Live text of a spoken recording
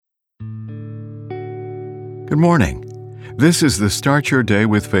Good morning. This is the Start Your Day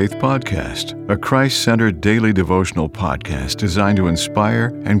with Faith podcast, a Christ-centered daily devotional podcast designed to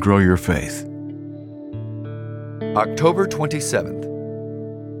inspire and grow your faith. October 27th,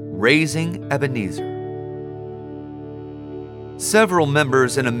 Raising Ebenezer. Several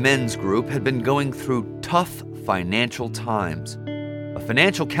members in a men's group had been going through tough financial times. A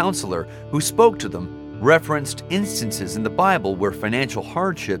financial counselor who spoke to them referenced instances in the Bible where financial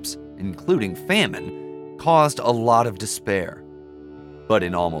hardships, including famine, caused a lot of despair. But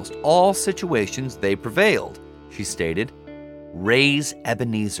in almost all situations, they prevailed, she stated. Raise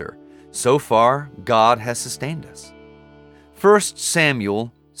Ebenezer. So far, God has sustained us. 1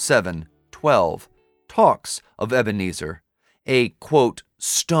 Samuel 7:12 talks of Ebenezer, a, quote,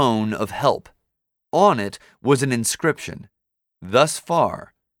 stone of help. On it was an inscription, "Thus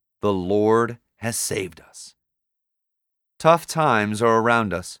far, the Lord has saved us." Tough times are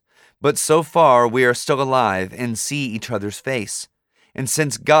around us, but so far we are still alive and see each other's face. And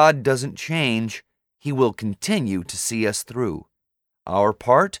since God doesn't change, He will continue to see us through. Our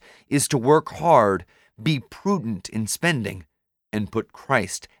part is to work hard, be prudent in spending, and put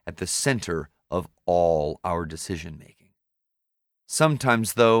Christ at the center of all our decision-making.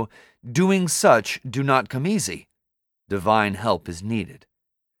 Sometimes, though, doing such do not come easy. Divine help is needed.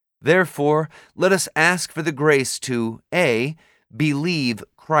 Therefore, let us ask for the grace to A. Believe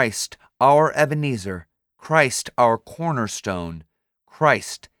Christ, our Ebenezer, Christ, our cornerstone,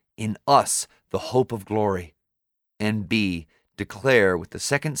 Christ in us, the hope of glory, and B. Declare with the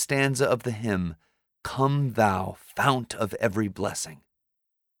second stanza of the hymn, "Come thou, fount of every blessing."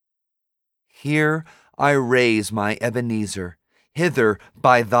 Here I raise my Ebenezer, hither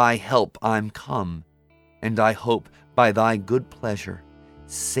by thy help I'm come, and I hope by thy good pleasure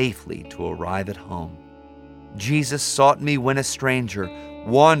safely to arrive at home. Jesus sought me when a stranger,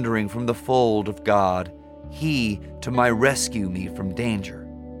 wandering from the fold of God. He, to my rescue me from danger,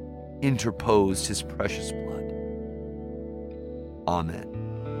 interposed his precious blood. Amen.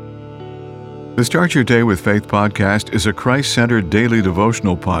 The Start Your Day with Faith podcast is a Christ-centered daily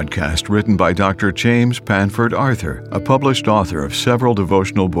devotional podcast written by Dr. James Panford Arthur, a published author of several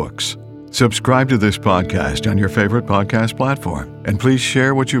devotional books. Subscribe to this podcast on your favorite podcast platform, and please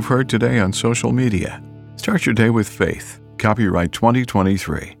share what you've heard today on social media. Start your day with faith. Copyright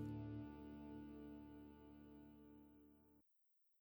 2023.